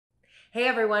Hey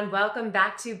everyone, welcome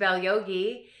back to Bell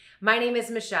Yogi. My name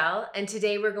is Michelle, and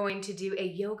today we're going to do a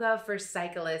yoga for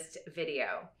cyclists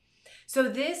video. So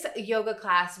this yoga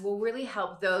class will really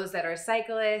help those that are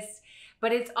cyclists,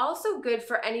 but it's also good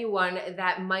for anyone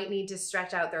that might need to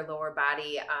stretch out their lower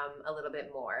body a little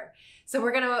bit more. So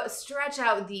we're gonna stretch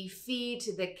out the feet,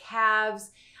 the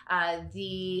calves,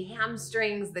 the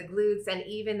hamstrings, the glutes, and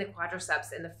even the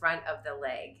quadriceps in the front of the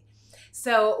leg.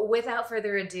 So without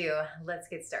further ado, let's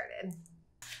get started.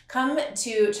 Come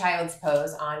to child's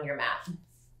pose on your mat.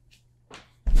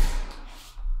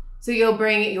 So you'll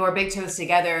bring your big toes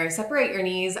together, separate your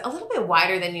knees a little bit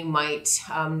wider than you might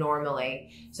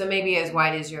normally. So maybe as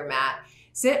wide as your mat.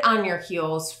 Sit on your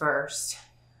heels first,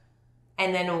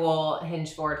 and then we'll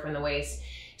hinge forward from the waist.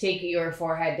 Take your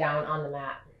forehead down on the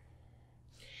mat.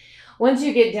 Once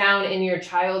you get down in your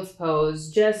child's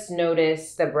pose, just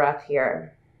notice the breath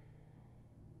here.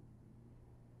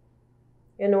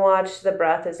 And watch the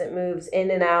breath as it moves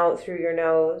in and out through your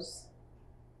nose.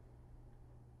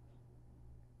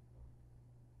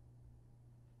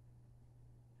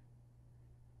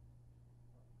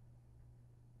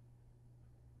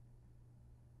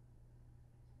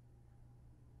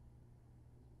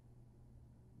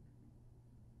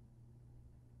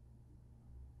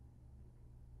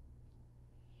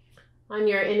 On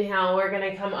your inhale, we're going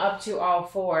to come up to all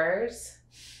fours.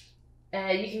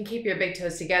 You can keep your big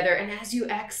toes together, and as you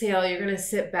exhale, you're going to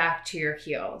sit back to your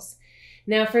heels.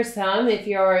 Now for some, if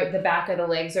the back of the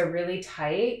legs are really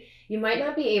tight, you might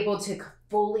not be able to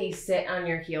fully sit on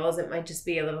your heels. It might just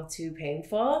be a little too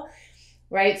painful,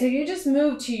 right? So you just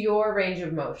move to your range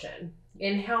of motion.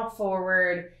 Inhale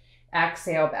forward,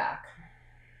 exhale back.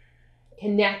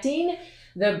 Connecting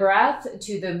the breath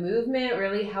to the movement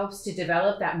really helps to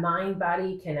develop that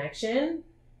mind-body connection,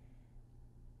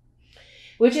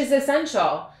 which is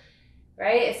essential,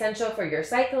 right? Essential for your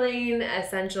cycling,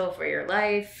 essential for your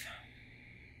life.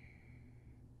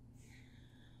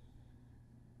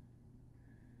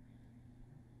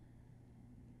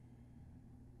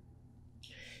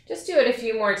 Just do it a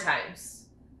few more times.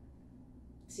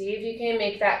 See if you can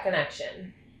make that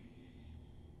connection.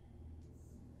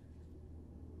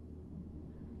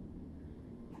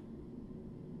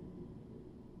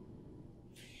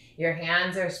 Your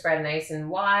hands are spread nice and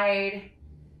wide.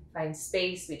 Find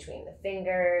space between the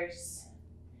fingers.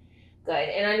 Good.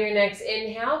 And on your next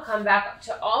inhale, come back up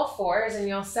to all fours and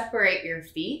you'll separate your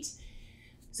feet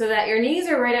so that your knees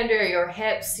are right under your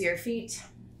hips. Your feet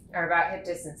are about hip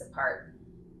distance apart.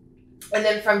 And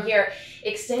then from here,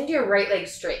 extend your right leg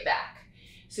straight back.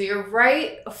 So your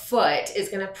right foot is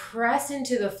going to press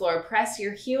into the floor. Press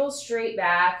your heels straight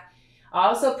back.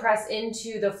 Also press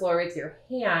into the floor with your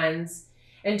hands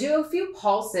and do a few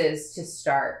pulses to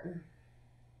start.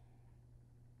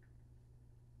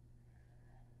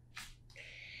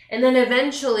 And then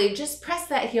eventually just press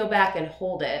that heel back and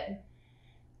hold it.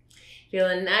 Feel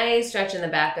a nice stretch in the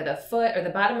back of the foot, or the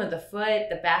bottom of the foot,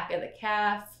 the back of the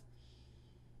calf,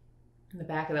 the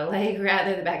back of the leg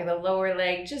rather, the back of the lower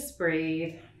leg. Just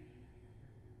breathe.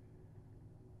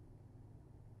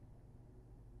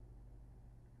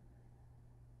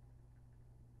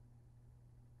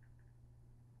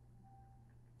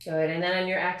 Good, and then on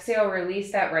your exhale,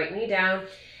 release that right knee down.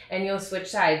 And you'll switch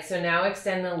sides. So now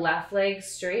extend the left leg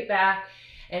straight back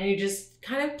and you just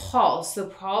kind of pulse. So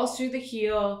pulse through the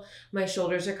heel. My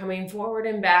shoulders are coming forward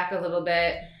and back a little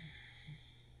bit.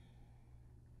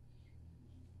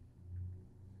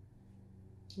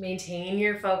 Maintain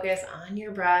your focus on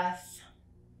your breath.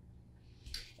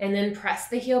 And then press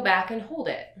the heel back and hold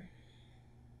it.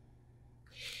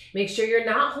 Make sure you're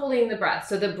not holding the breath.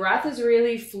 So the breath is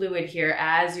really fluid here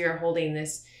as you're holding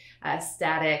this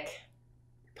static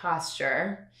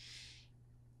posture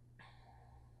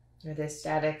or this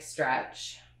static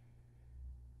stretch.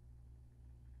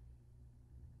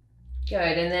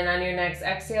 Good, and then on your next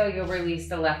exhale, you'll release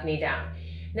the left knee down.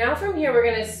 Now from here, we're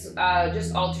gonna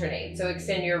just alternate. So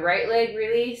extend your right leg,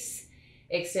 release,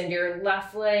 extend your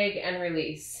left leg and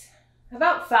release.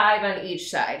 About 5 on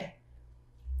each side.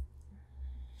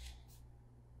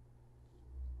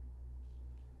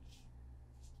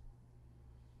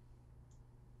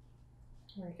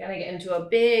 We're gonna get into a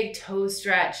big toe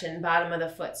stretch and bottom of the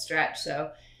foot stretch.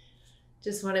 So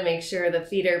just wanna make sure the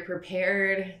feet are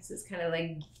prepared. This is kind of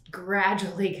like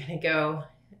gradually gonna go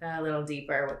a little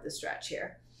deeper with the stretch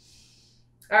here.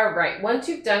 All right, once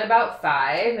you've done about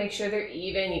 5, make sure they're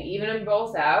even. You even them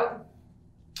both out.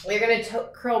 You're gonna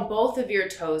curl both of your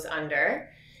toes under.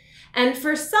 And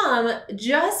for some,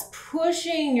 just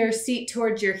pushing your seat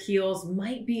towards your heels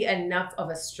might be enough of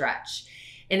a stretch.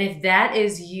 And if that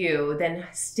is you, then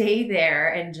stay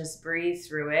there and just breathe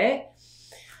through it.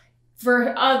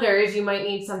 For others, you might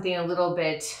need something a little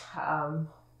bit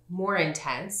more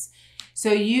intense.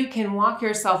 So you can walk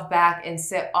yourself back and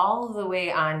sit all the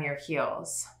way on your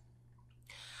heels.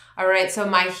 All right, so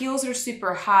my heels are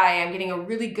super high. I'm getting a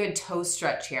really good toe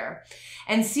stretch here.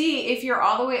 And see if you're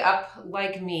all the way up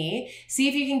like me. See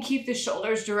if you can keep the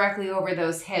shoulders directly over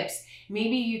those hips.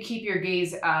 Maybe you keep your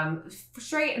gaze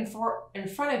straight in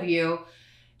front of you,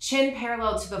 chin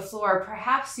parallel to the floor.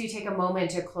 Perhaps you take a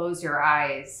moment to close your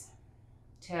eyes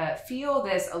to feel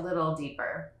this a little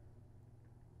deeper.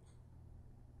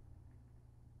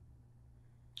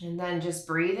 And then just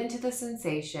breathe into the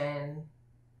sensation.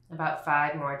 About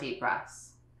 5 more deep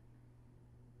breaths.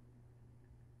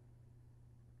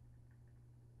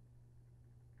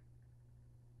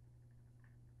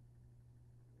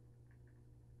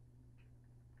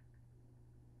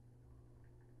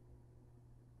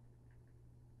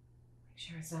 Make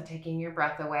sure it's not taking your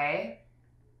breath away.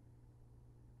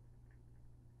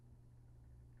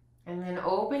 And then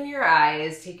open your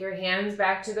eyes, take your hands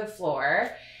back to the floor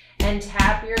and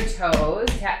tap your toes.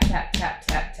 Tap, tap, tap,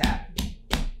 tap, tap.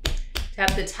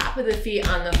 Tap the top of the feet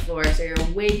on the floor so you're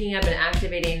waking up and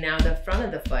activating now the front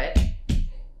of the foot.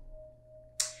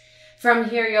 From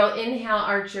here, you'll inhale,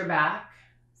 arch your back,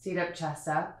 seat up, chest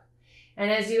up.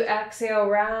 And as you exhale,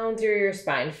 round through your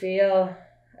spine, feel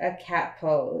a cat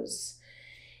pose.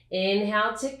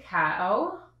 Inhale to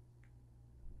cow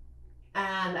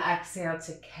and exhale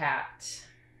to cat.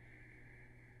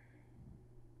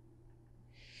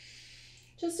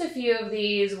 Just a few of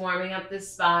these, warming up the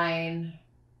spine.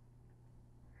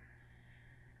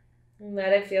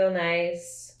 Let it feel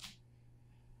nice.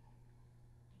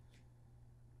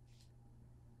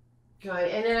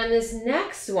 Good. And then on this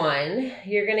next one,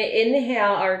 you're going to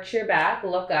inhale, arch your back,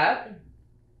 look up.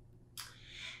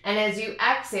 And as you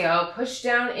exhale, push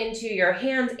down into your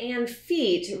hands and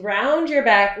feet, round your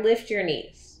back, lift your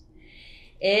knees.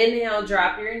 Inhale,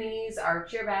 drop your knees,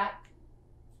 arch your back.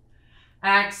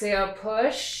 Exhale,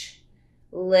 push,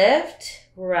 lift,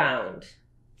 round.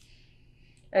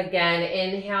 Again,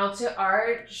 inhale to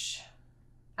arch.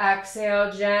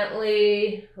 Exhale,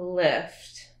 gently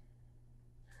lift.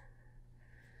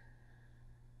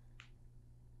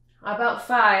 About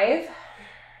 5,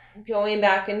 going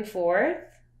back and forth.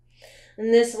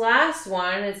 And this last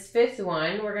one, it's 5th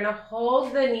one, we're gonna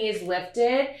hold the knees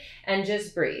lifted and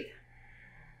just breathe.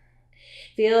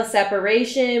 Feel a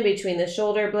separation between the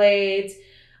shoulder blades,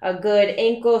 a good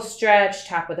ankle stretch,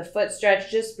 top of the foot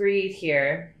stretch, just breathe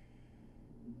here.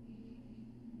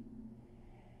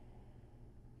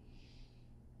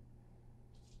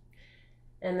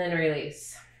 And then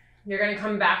release. You're gonna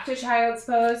come back to child's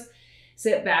pose,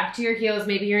 sit back to your heels.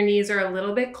 Maybe your knees are a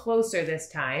little bit closer this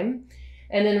time.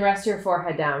 And then rest your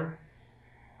forehead down.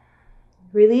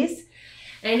 Release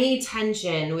any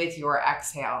tension with your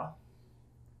exhale.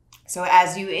 So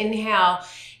as you inhale,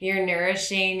 you're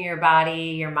nourishing your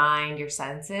body, your mind, your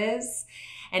senses.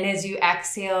 And as you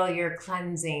exhale, you're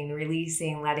cleansing,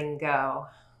 releasing, letting go.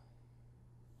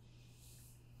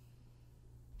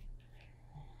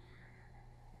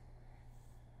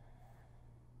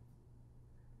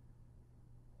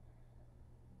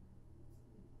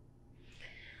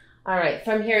 All right,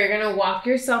 from here, you're gonna walk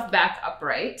yourself back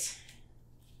upright.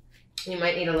 You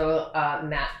might need a little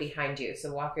mat behind you,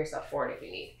 so walk yourself forward if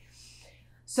you need.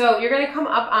 So you're gonna come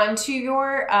up onto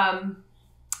your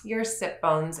sit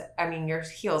bones, your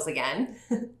heels again.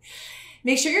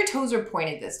 Make sure your toes are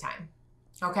pointed this time,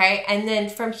 okay? And then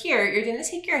from here, you're gonna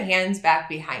take your hands back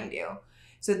behind you.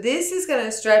 So this is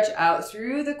gonna stretch out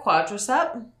through the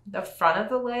quadricep, the front of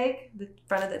the leg, the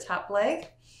front of the top leg.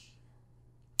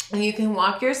 And you can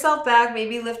walk yourself back,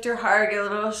 maybe lift your heart, get a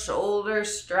little shoulder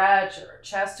stretch or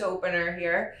chest opener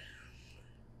here,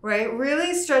 right?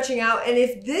 Really stretching out. And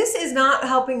if this is not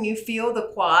helping you feel the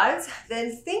quads,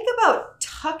 then think about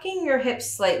tucking your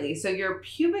hips slightly. So your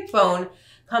pubic bone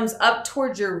comes up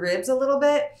towards your ribs a little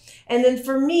bit. And then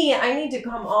for me, I need to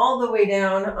come all the way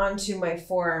down onto my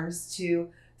forearms to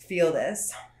feel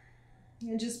this.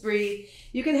 And just breathe.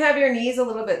 You can have your knees a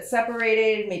little bit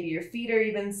separated. Maybe your feet are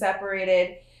even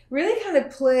separated. Really kind of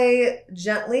play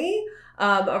gently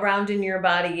around in your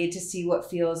body to see what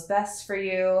feels best for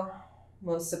you,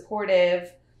 most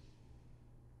supportive.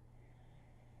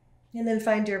 And then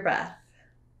find your breath.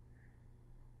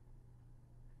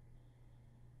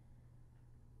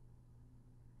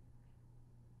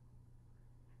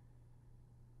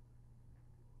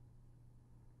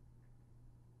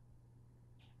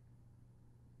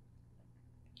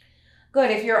 Good.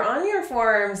 If you're on your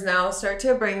forearms now, start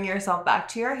to bring yourself back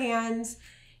to your hands.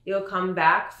 You'll come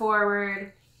back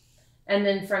forward. And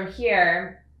then from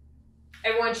here,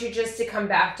 I want you just to come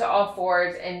back to all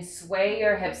fours and sway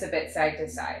your hips a bit side to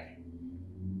side.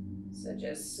 So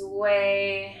just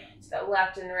sway to the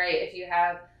left and right. If you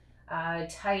have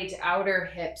tight outer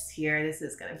hips here, this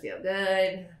is going to feel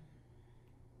good.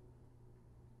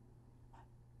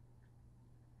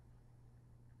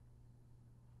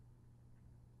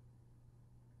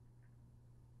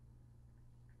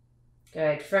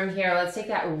 Good. From here, let's take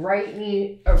that right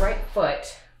knee or right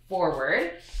foot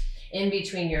forward in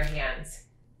between your hands.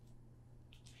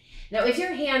 Now, if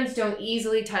your hands don't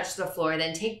easily touch the floor,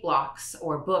 then take blocks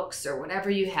or books or whatever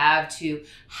you have to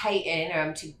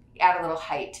heighten, to add a little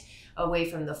height away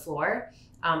from the floor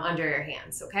under your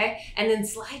hands, okay? And then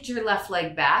slide your left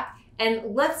leg back.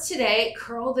 And let's today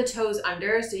curl the toes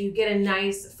under so you get a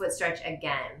nice foot stretch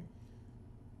again.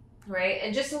 Right?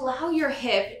 And just allow your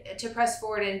hip to press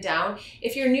forward and down.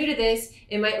 If you're new to this,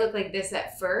 it might look like this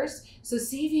at first. So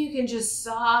see if you can just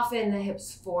soften the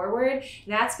hips forward.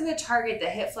 That's going to target the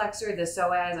hip flexor, the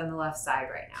psoas on the left side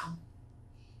right now.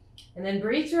 And then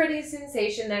breathe through any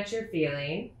sensation that you're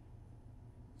feeling.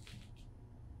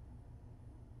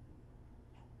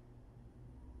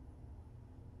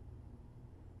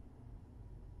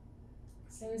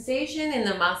 Sensation in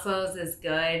the muscles is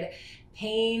good.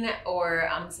 Pain or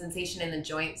sensation in the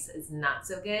joints is not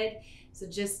so good. So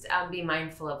just be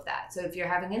mindful of that. So if you're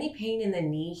having any pain in the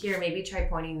knee here, maybe try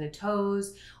pointing the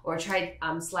toes or try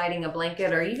sliding a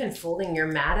blanket or even folding your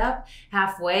mat up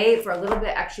halfway for a little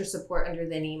bit extra support under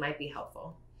the knee might be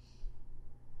helpful.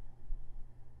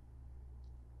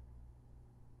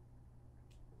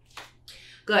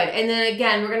 Good. And then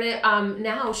again, we're going to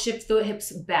now shift the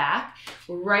hips back.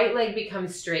 Right leg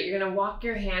becomes straight. You're going to walk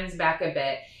your hands back a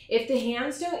bit. If the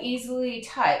hands don't easily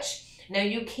touch, now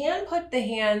you can put the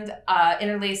hand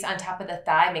interlaced on top of the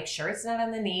thigh. Make sure it's not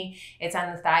on the knee, it's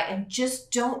on the thigh, and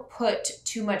just don't put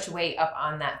too much weight up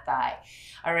on that thigh.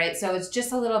 All right, so it's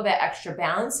just a little bit extra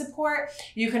balance support.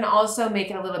 You can also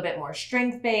make it a little bit more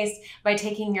strength-based by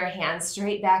taking your hands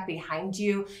straight back behind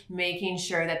you, making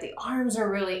sure that the arms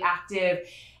are really active,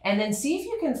 and then see if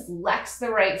you can flex the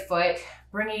right foot,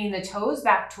 bringing the toes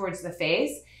back towards the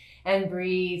face, and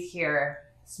breathe here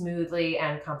smoothly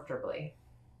and comfortably.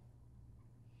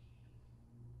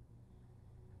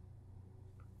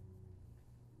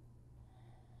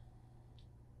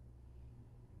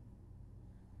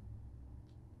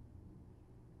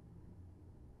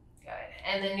 Good.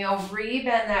 And then you'll rebend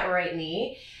that right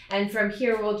knee. And from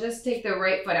here, we'll just take the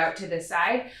right foot out to the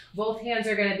side. Both hands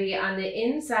are going to be on the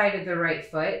inside of the right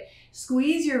foot.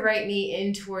 Squeeze your right knee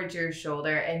in towards your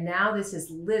shoulder. And now this is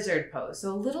lizard pose.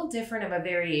 So a little different of a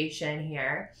variation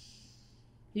here.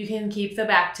 You can keep the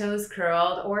back toes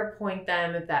curled or point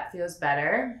them if that feels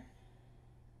better.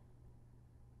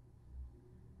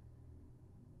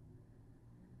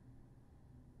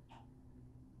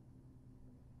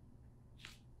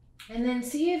 And then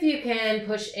see if you can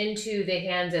push into the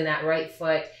hands in that right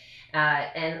foot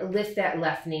and lift that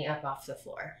left knee up off the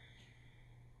floor.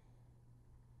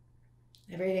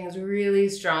 Everything's really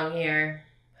strong here.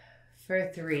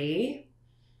 For 3.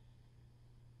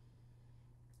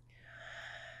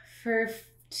 For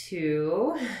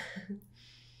 2.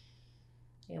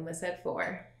 I almost said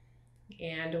 4.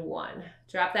 And 1.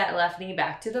 Drop that left knee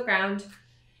back to the ground.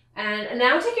 And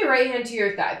now take your right hand to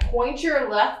your thigh. Point your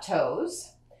left toes.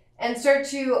 And start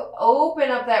to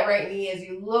open up that right knee as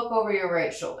you look over your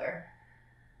right shoulder.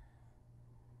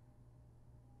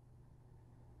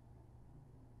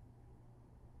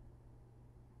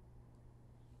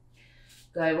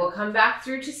 Good. We'll come back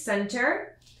through to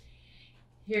center.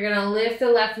 You're going to lift the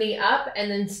left knee up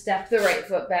and then step the right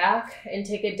foot back and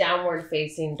take a downward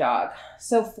facing dog.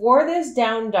 So for this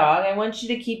down dog, I want you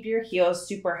to keep your heels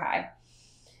super high.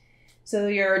 So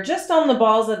you're just on the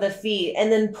balls of the feet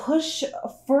and then push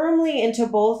firmly into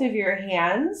both of your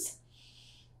hands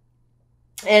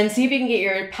and see if you can get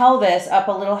your pelvis up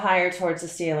a little higher towards the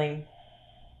ceiling.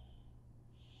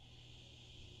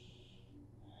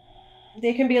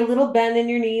 There can be a little bend in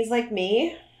your knees like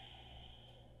me.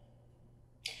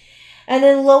 And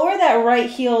then lower that right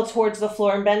heel towards the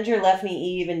floor and bend your left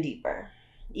knee even deeper.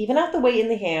 Even out the weight in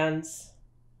the hands.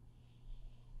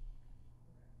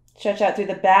 Stretch out through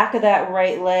the back of that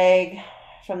right leg,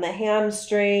 from the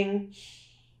hamstring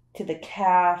to the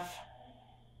calf.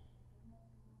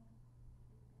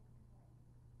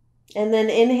 And then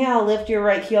inhale, lift your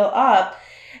right heel up,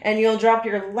 and you'll drop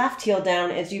your left heel down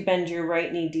as you bend your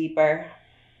right knee deeper.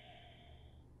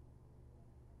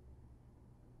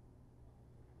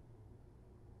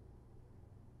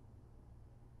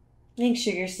 Make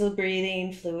sure you're still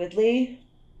breathing fluidly.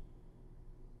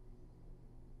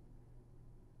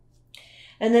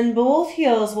 And then both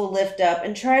heels will lift up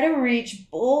and try to reach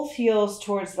both heels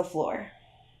towards the floor.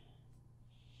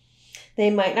 They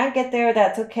might not get there.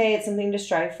 That's okay. It's something to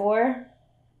strive for.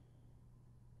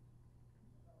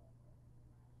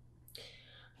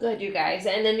 Good, you guys.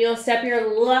 And then you'll step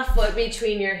your left foot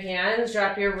between your hands,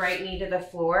 drop your right knee to the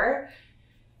floor,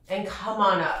 and come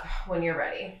on up when you're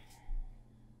ready.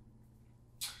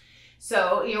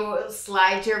 So you'll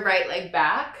slide your right leg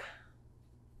back.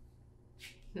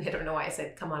 I don't know why I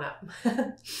said come on up.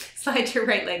 Slide your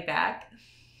right leg back.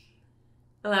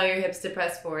 Allow your hips to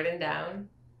press forward and down.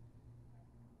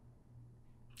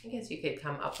 I guess you could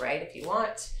come upright if you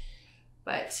want,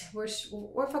 but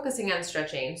we're focusing on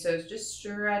stretching. So just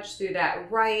stretch through that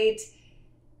right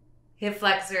hip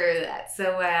flexor, that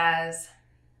psoas.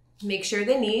 Make sure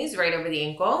the knee's right over the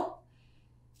ankle.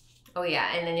 Oh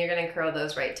yeah, and then you're gonna curl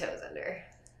those right toes under.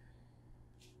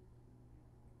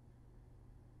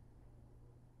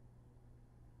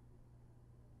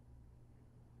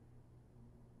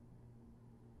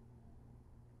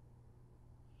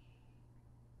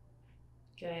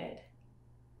 Good.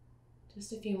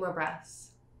 Just a few more breaths.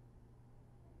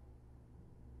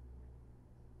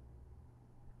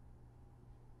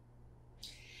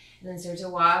 And then start to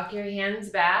walk your hands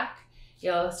back.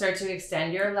 You'll start to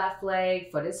extend your left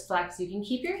leg, foot is flexed. You can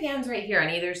keep your hands right here on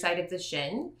either side of the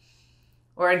shin.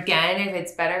 Or again, if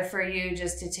it's better for you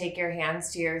just to take your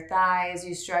hands to your thighs,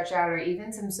 you stretch out, or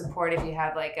even some support if you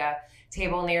have like a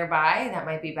table nearby, that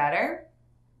might be better.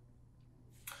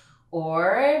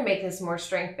 Or make this more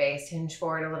strength-based. Hinge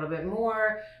forward a little bit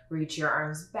more. Reach your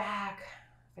arms back.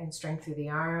 Find strength through the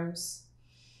arms.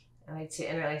 I like to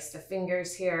interlace the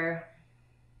fingers here.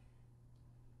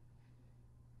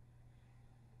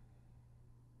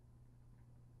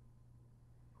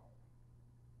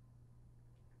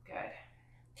 Good.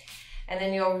 And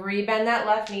then you'll rebend that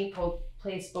left knee.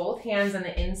 Place both hands on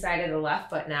the inside of the left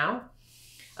foot now.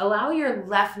 Allow your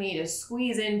left knee to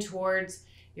squeeze in towards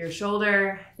your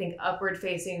shoulder. Think upward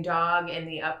facing dog in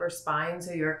the upper spine.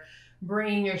 So you're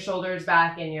bringing your shoulders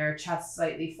back and your chest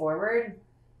slightly forward.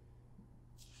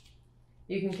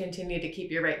 You can continue to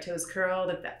keep your right toes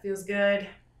curled if that feels good.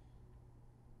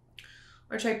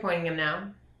 Or try pointing them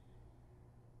now.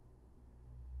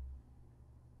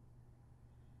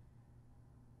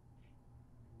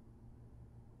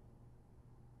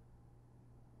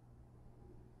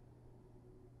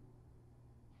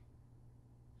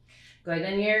 Good,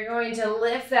 then you're going to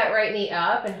lift that right knee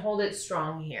up and hold it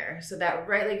strong here. So that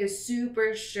right leg is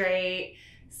super straight,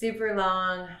 super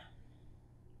long.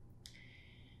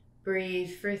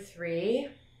 Breathe for 3,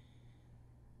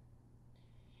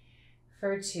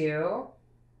 for 2,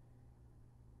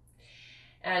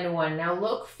 and 1. Now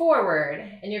look forward,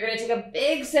 and you're gonna take a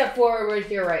big step forward with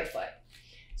your right foot.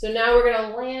 So now we're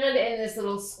gonna land in this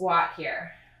little squat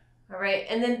here. All right,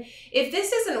 and then if this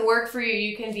doesn't work for you,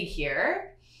 you can be here.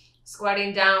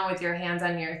 Squatting down with your hands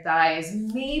on your thighs.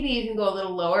 Maybe you can go a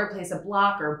little lower, place a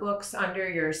block or books under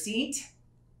your seat.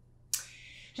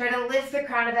 Try to lift the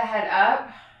crown of the head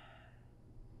up.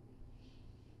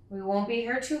 We won't be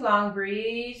here too long.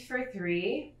 Breathe for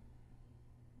 3,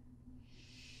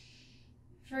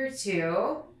 for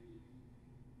 2,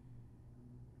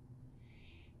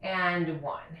 and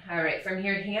 1. All right, from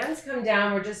here, hands come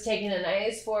down. We're just taking a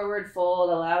nice forward fold.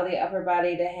 Allow the upper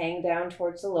body to hang down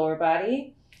towards the lower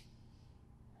body.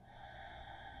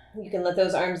 You can let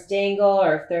those arms dangle,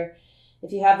 or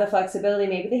if you have the flexibility,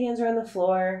 maybe the hands are on the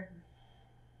floor.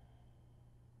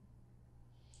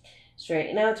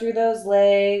 Straighten out through those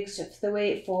legs, shift the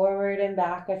weight forward and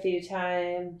back a few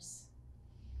times.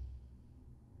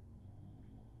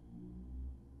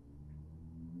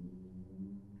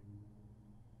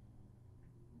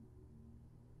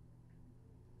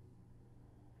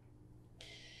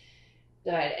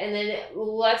 Good, and then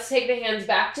let's take the hands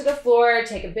back to the floor,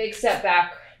 take a big step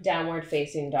back, downward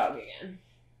facing dog again.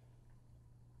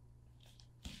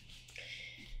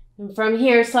 And from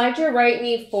here, slide your right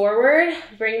knee forward,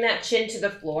 bring that chin to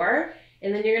the floor,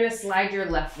 and then you're gonna slide your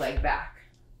left leg back.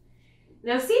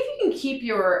 Now see if you can keep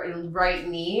your right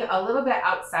knee a little bit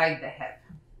outside the hip.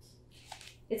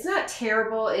 It's not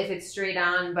terrible if it's straight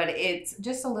on, but it's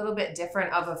just a little bit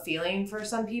different of a feeling for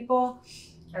some people,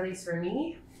 at least for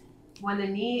me, when the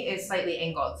knee is slightly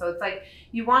angled. So it's like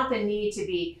you want the knee to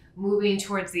be moving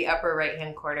towards the upper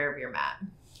right-hand corner of your mat.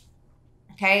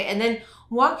 Okay, and then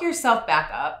walk yourself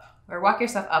back up, or walk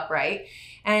yourself upright,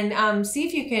 and see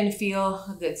if you can feel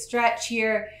a good stretch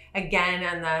here. Again,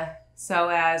 on the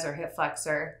psoas or hip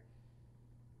flexor.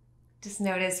 Just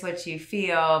notice what you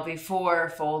feel before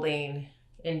folding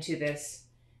into this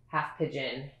half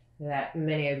pigeon that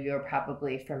many of you are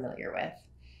probably familiar with.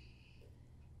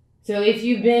 So if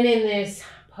you've been in this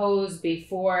pose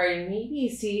before, maybe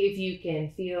see if you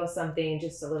can feel something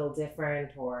just a little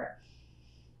different, or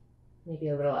maybe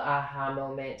a little aha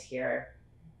moment here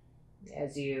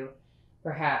as you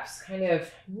perhaps kind of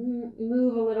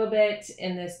move a little bit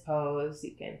in this pose.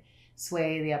 You can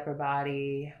sway the upper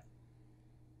body.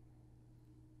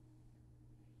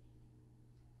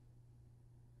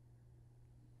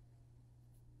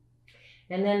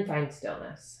 And then find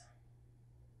stillness.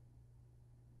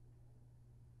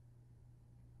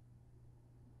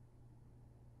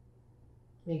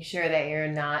 Make sure that you're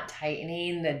not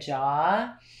tightening the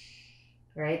jaw,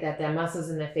 right? That the muscles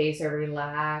in the face are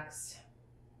relaxed.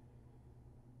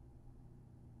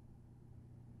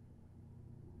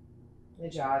 The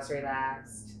jaw is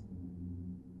relaxed.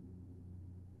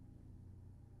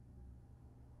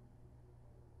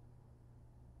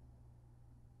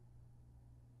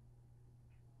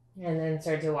 And then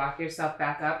start to walk yourself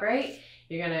back upright.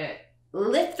 You're gonna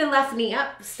lift the left knee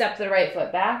up, step the right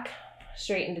foot back,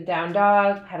 straight into down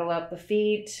dog, pedal up the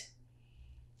feet.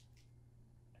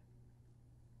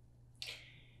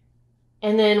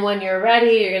 And then when you're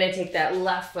ready, you're gonna take that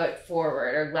left foot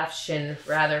forward, or left shin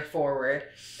rather forward,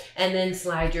 and then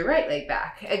slide your right leg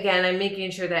back. Again, I'm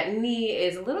making sure that knee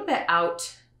is a little bit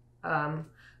out, a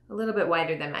little bit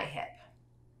wider than my hip.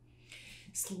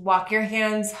 Just walk your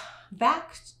hands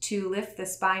back to lift the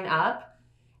spine up,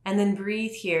 and then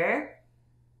breathe here.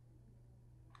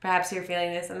 Perhaps you're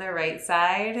feeling this on the right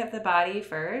side of the body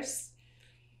first.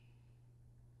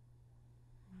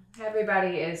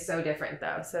 Everybody is so different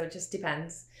though, so it just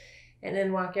depends. And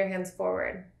then walk your hands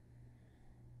forward.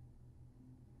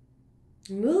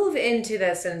 Move into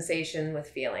the sensation with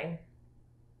feeling.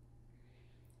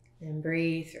 And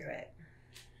breathe through it.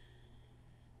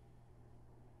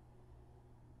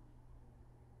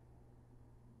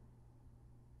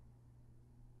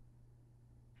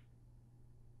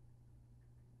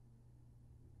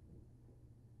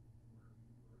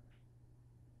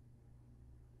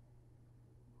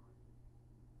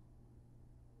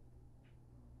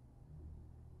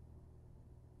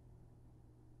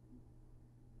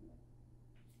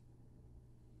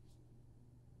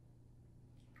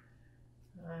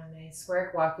 Nice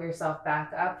work. Walk yourself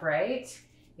back upright.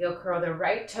 You'll curl the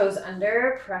right toes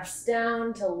under, press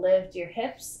down to lift your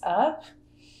hips up.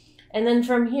 And then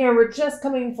from here, we're just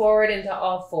coming forward into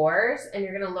all fours, and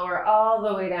you're gonna lower all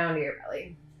the way down to your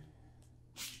belly.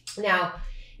 Now,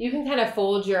 you can kind of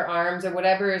fold your arms or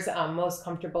whatever is most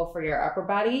comfortable for your upper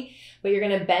body, but you're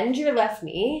gonna bend your left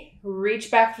knee,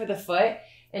 reach back for the foot,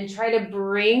 and try to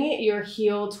bring your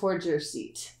heel towards your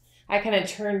seat. I kind of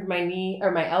turned my knee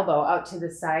or my elbow out to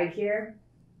the side here.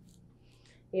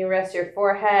 You rest your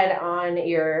forehead on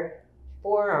your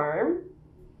forearm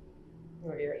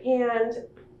or your hand.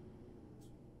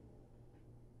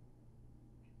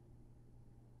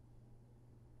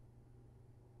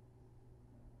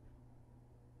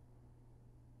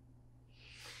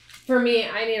 For me,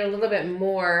 I need a little bit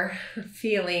more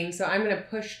feeling, so I'm going to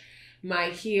push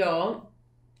my heel,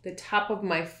 the top of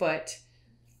my foot.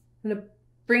 I'm going to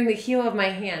bring the heel of my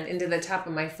hand into the top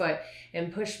of my foot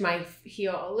and push my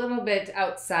heel a little bit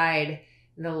outside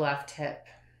the left hip,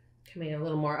 coming a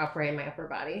little more upright in my upper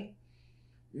body.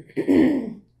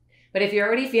 But if you're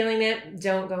already feeling it,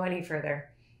 don't go any further.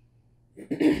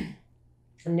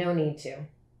 No need to.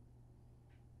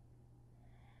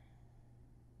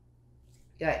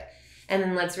 Good. And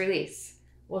then let's release.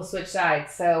 We'll switch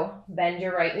sides. So bend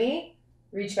your right knee,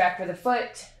 reach back for the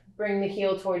foot, bring the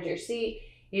heel towards your seat.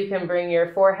 You can bring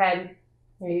your forehead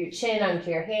or your chin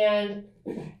onto your hand.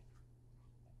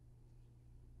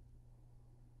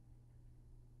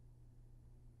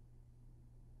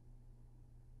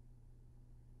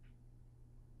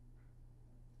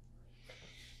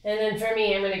 And then for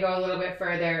me, I'm going to go a little bit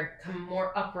further, come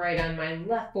more upright on my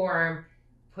left forearm,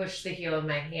 push the heel of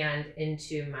my hand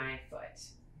into my foot.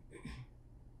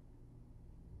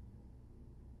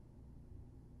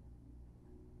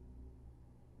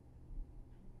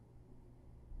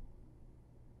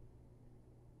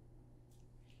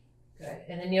 Good.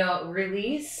 And then you'll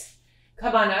release,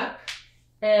 come on up,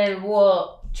 and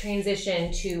we'll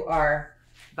transition to our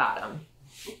bottom.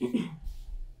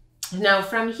 Now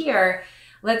from here,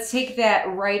 let's take that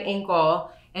right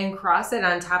ankle and cross it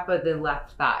on top of the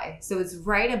left thigh. So it's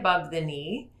right above the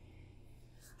knee.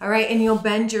 All right, and you'll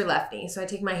bend your left knee. So I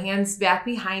take my hands back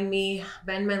behind me,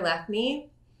 bend my left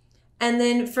knee. And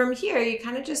then from here, you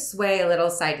kind of just sway a little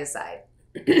side to side.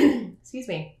 Excuse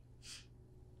me.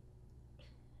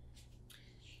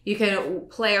 You can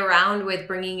play around with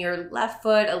bringing your left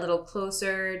foot a little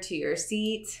closer to your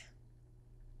seat.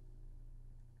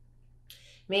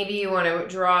 Maybe you want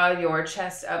to draw your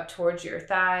chest up towards your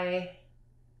thigh.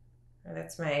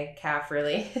 That's my calf,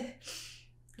 really.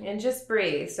 And just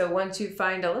breathe. So once you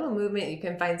find a little movement, you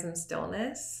can find some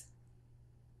stillness.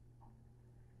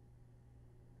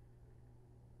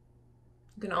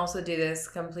 You can also do this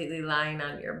completely lying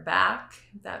on your back,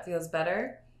 if that feels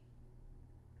better.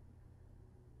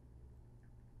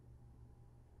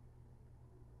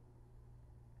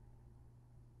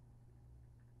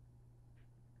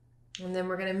 And then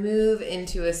we're going to move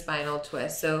into a spinal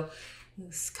twist. So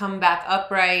come back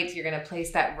upright. You're going to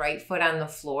place that right foot on the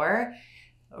floor.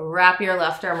 Wrap your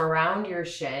left arm around your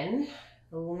shin.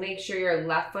 Make sure your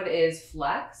left foot is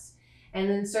flexed. And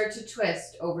then start to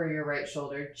twist over your right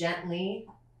shoulder gently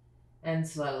and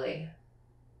slowly.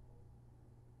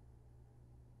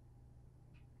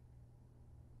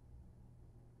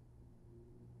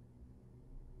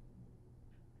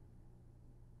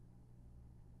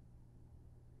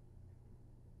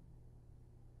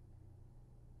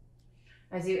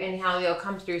 As you inhale, you'll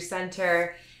come through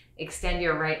center, extend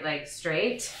your right leg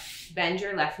straight, bend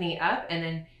your left knee up, and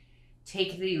then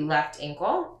take the left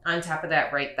ankle on top of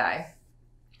that right thigh.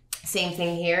 Same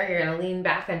thing here. You're going to lean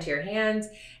back onto your hands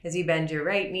as you bend your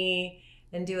right knee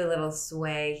and do a little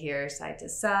sway here, side to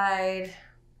side.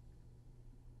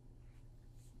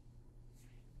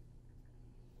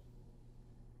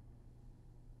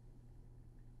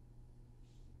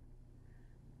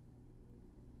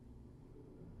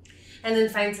 And then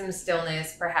find some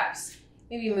stillness, perhaps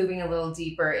maybe moving a little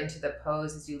deeper into the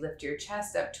pose as you lift your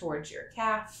chest up towards your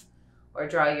calf or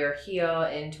draw your heel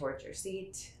in towards your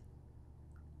seat.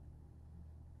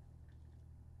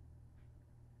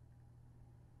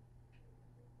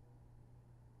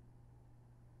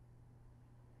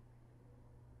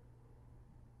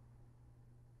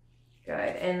 Good,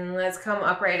 and let's come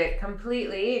upright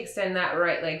completely. Extend that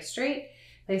right leg straight.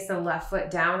 Place the left foot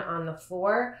down on the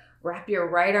floor. Wrap your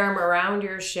right arm around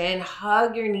your shin.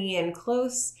 Hug your knee in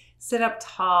close. Sit up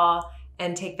tall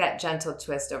and take that gentle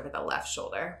twist over the left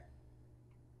shoulder.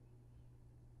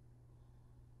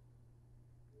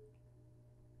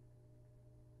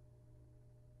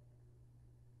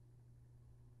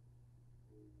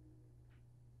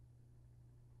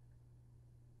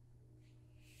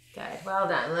 Good, well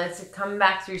done. Let's come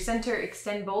back through center,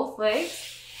 extend both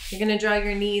legs. You're gonna draw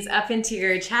your knees up into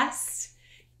your chest.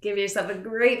 Give yourself a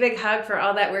great big hug for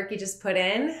all that work you just put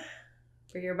in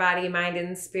for your body, mind,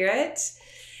 and spirit.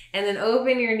 And then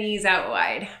open your knees out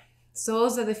wide.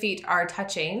 Soles of the feet are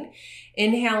touching.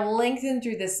 Inhale, lengthen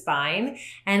through the spine,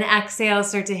 and exhale,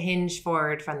 start to hinge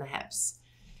forward from the hips.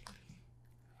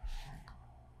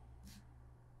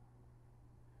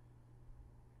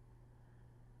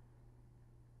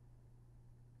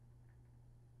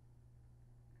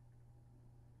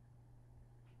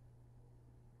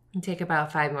 And take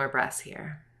about 5 more breaths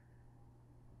here.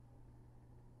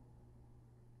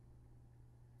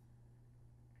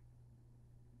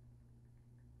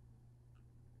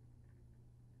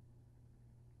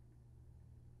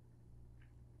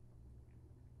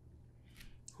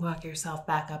 Walk yourself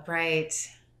back upright.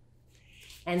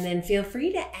 And then feel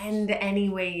free to end any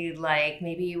way you'd like.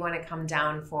 Maybe you want to come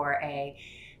down for a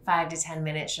 5 to 10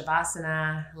 minute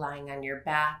Shavasana, lying on your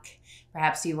back.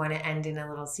 Perhaps you want to end in a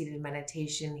little seated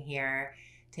meditation here,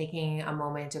 taking a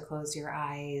moment to close your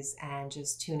eyes and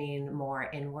just tuning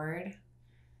more inward.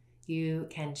 You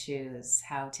can choose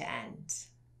how to end.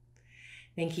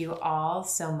 Thank you all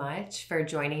so much for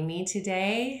joining me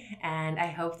today, and I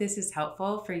hope this is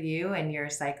helpful for you and your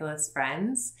cyclist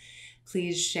friends.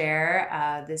 Please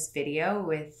share this video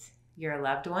with your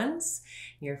loved ones,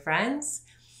 your friends.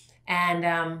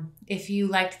 And if you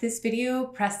liked this video,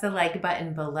 press the like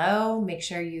button below. Make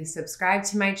sure you subscribe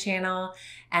to my channel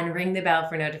and ring the bell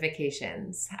for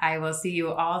notifications. I will see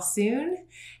you all soon.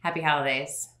 Happy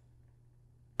holidays.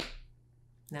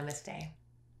 Namaste.